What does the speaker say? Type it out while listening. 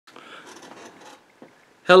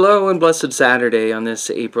Hello and blessed Saturday on this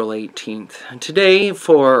April 18th. And today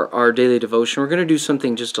for our daily devotion we're going to do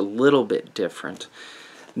something just a little bit different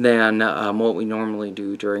than what we normally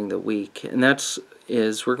do during the week. And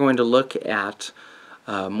we're going to look at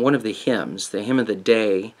one of the hymns, the hymn of the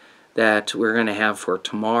day that we're going to have for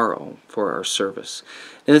tomorrow for our service.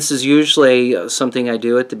 And this is usually something I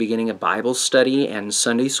do at the beginning of Bible study and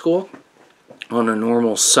Sunday school on a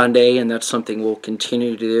normal Sunday, and that's something we'll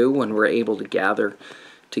continue to do when we're able to gather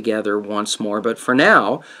together once more. But for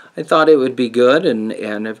now, I thought it would be good,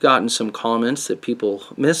 and I've gotten some comments that people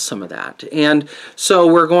miss some of that. And so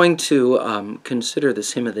we're going to consider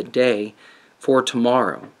this hymn of the day for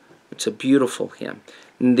tomorrow. It's a beautiful hymn.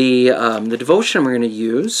 The devotion we're going to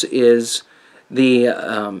use is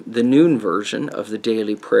the noon version of the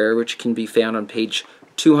daily prayer, which can be found on page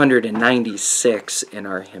 296 in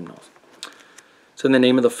our hymnal. So in the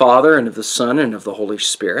name of the Father, and of the Son, and of the Holy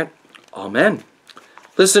Spirit, Amen.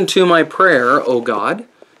 Listen to my prayer, O God.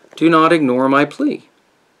 Do not ignore my plea.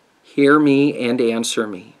 Hear me and answer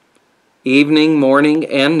me. Evening, morning,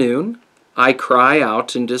 and noon, I cry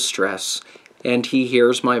out in distress, and he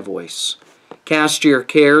hears my voice. Cast your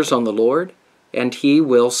cares on the Lord, and he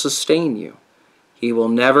will sustain you. He will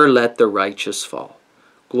never let the righteous fall.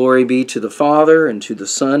 Glory be to the Father, and to the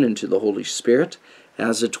Son, and to the Holy Spirit,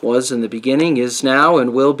 as it was in the beginning, is now,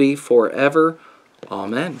 and will be forever.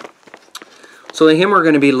 Amen. So the hymn we're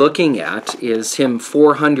going to be looking at is hymn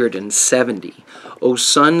 470, O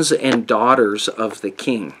Sons and Daughters of the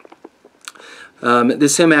King.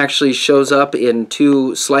 This hymn actually shows up in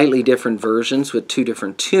two slightly different versions with two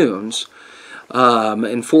different tunes,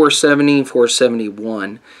 in 470 and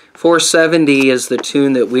 471. 470 is the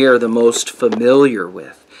tune that we are the most familiar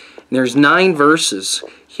with. And there's 9 verses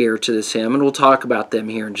here to this hymn, and we'll talk about them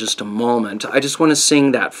here in just a moment. I just want to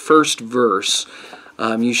sing that first verse.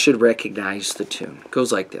 You should recognize the tune. It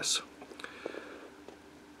goes like this.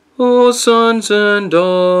 O sons and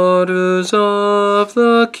daughters of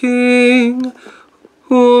the King,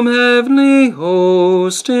 whom heavenly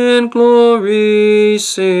hosts in glory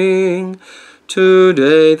sing,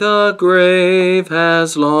 today the grave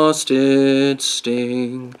has lost its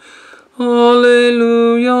sting.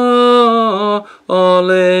 Alleluia,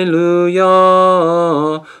 alleluia,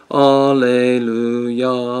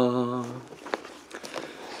 alleluia.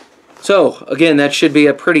 So, again, that should be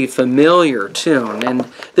a pretty familiar tune. And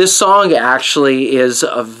this song actually is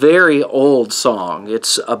a very old song.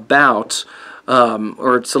 It's about,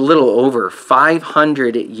 or it's a little over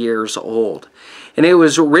 500 years old. And it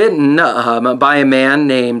was written by a man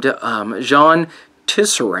named Jean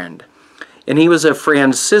Tisserand. And he was a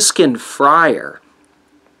Franciscan friar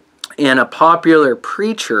and a popular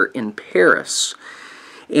preacher in Paris.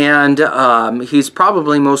 And he's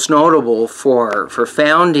probably most notable for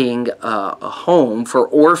founding a home for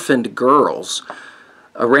orphaned girls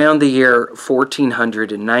around the year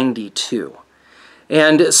 1492.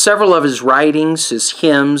 And several of his writings, his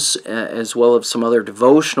hymns, as well as some other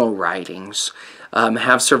devotional writings,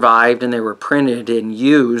 have survived, and they were printed and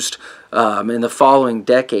used in the following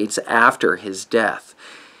decades after his death.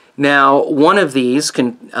 Now, one of these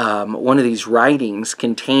writings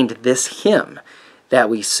contained this hymn that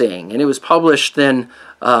we sing, and it was published then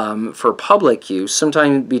for public use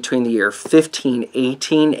sometime between the year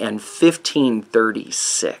 1518 and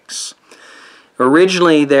 1536.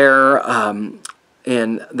 Originally there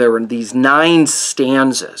were these 9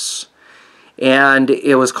 stanzas, and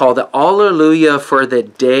it was called the Alleluia for the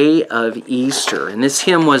Day of Easter, and this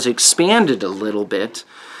hymn was expanded a little bit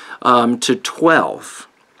to 12.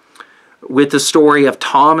 With the story of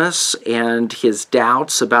Thomas and his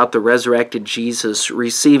doubts about the resurrected Jesus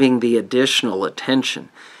receiving the additional attention.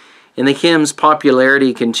 And the hymn's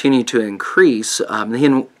popularity continued to increase.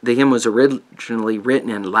 The hymn was originally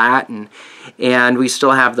written in Latin, and we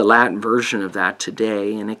still have the Latin version of that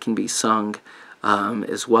today, and it can be sung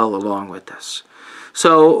as well along with this.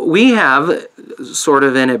 So we have sort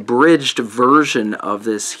of an abridged version of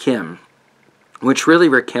this hymn, which really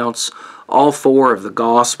recounts all 4 of the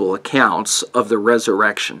gospel accounts of the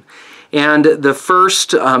resurrection. And the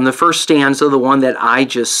first stanza, the one that I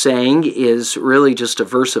just sang, is really just a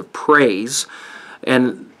verse of praise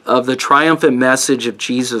and of the triumphant message of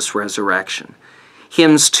Jesus' resurrection.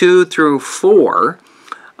 Hymns 2 through 4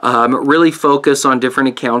 really focus on different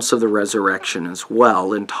accounts of the resurrection as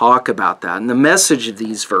well and talk about that. And the message of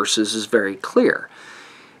these verses is very clear,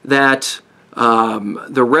 that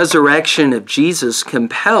the resurrection of Jesus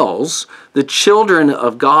compels the children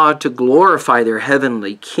of God to glorify their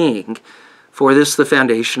heavenly King, for this the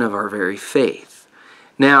foundation of our very faith.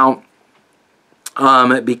 Now,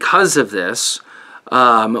 because of this,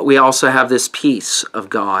 we also have this peace of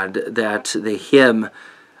God that the hymn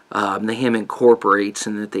incorporates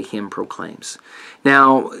and that the hymn proclaims.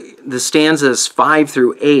 Now, the stanzas 5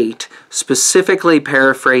 through 8 specifically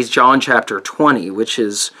paraphrase John chapter 20, which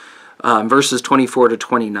is verses 24 to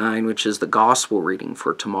 29, which is the gospel reading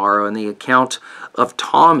for tomorrow, and the account of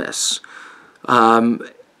Thomas.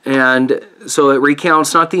 And so it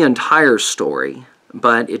recounts not the entire story,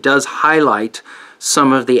 but it does highlight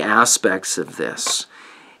some of the aspects of this.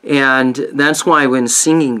 And that's why when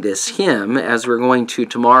singing this hymn, as we're going to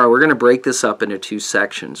tomorrow, we're going to break this up into 2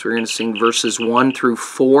 sections. We're going to sing verses 1 through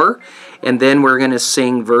 4, and then we're going to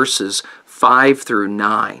sing verses 5 through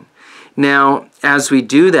 9. Now, as we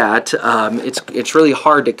do that, it's really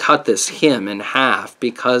hard to cut this hymn in half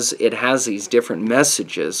because it has these different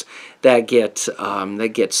messages or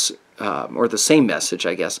the same message,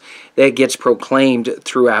 I guess, that gets proclaimed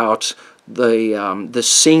throughout the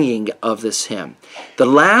singing of this hymn. The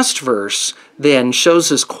last verse then shows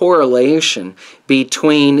this correlation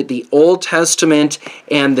between the Old Testament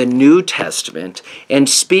and the New Testament and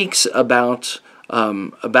speaks about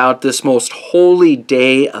this most holy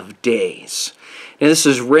day of days. And this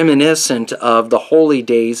is reminiscent of the holy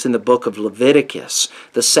days in the book of Leviticus,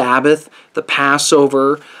 the Sabbath, the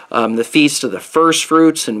Passover, the Feast of the First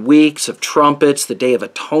Fruits and Weeks of Trumpets, the Day of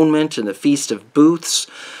Atonement, and the Feast of Booths.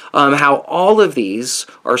 How all of these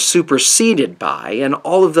are superseded by, and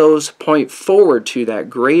all of those point forward to that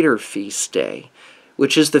greater feast day,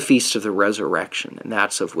 which is the Feast of the Resurrection, and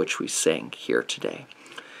that's of which we sing here today.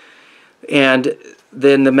 And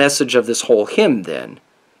then the message of this whole hymn then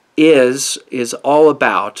is all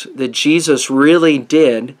about that Jesus really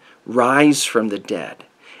did rise from the dead,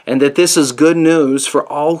 and that this is good news for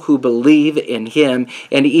all who believe in him,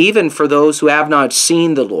 and even for those who have not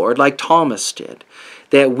seen the Lord, like Thomas did,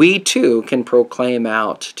 that we too can proclaim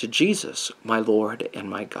out to Jesus, my Lord and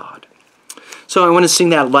my God. So I want to sing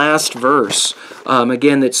that last verse,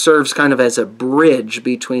 again, that serves kind of as a bridge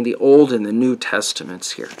between the Old and the New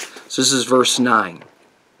Testaments here. So this is verse 9.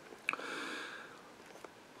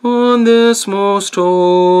 On this most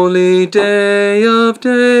holy day of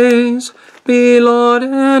days, be laud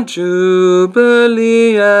and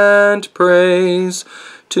jubilee and praise,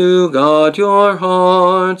 to God your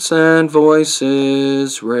hearts and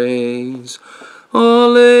voices raise.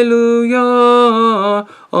 Alleluia,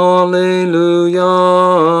 alleluia,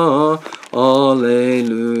 alleluia.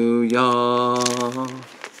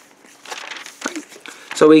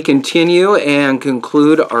 So we continue and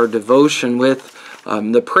conclude our devotion with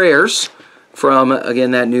the prayers from,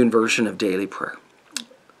 again, that noon version of daily prayer.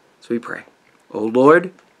 So we pray. O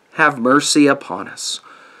Lord, have mercy upon us.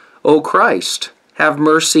 O Christ, have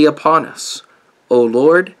mercy upon us. O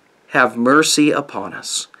Lord, have mercy upon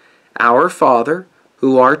us. Our Father,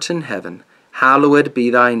 who art in heaven, hallowed be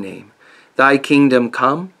thy name. Thy kingdom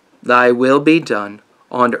come, thy will be done,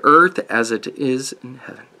 on earth as it is in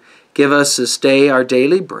heaven. Give us this day our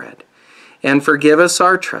daily bread, and forgive us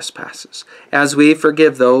our trespasses, as we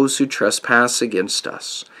forgive those who trespass against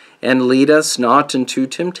us. And lead us not into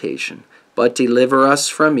temptation, but deliver us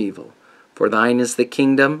from evil. For thine is the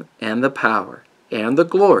kingdom, and the power, and the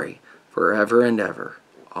glory, forever and ever.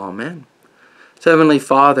 Amen. So, Heavenly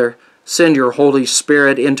Father, send your Holy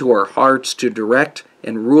Spirit into our hearts to direct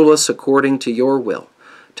and rule us according to your will,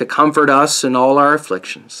 to comfort us in all our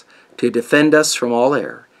afflictions, to defend us from all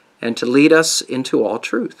error, and to lead us into all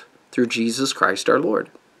truth, through Jesus Christ our Lord.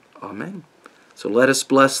 Amen. So let us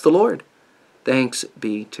bless the Lord. Thanks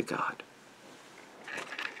be to God.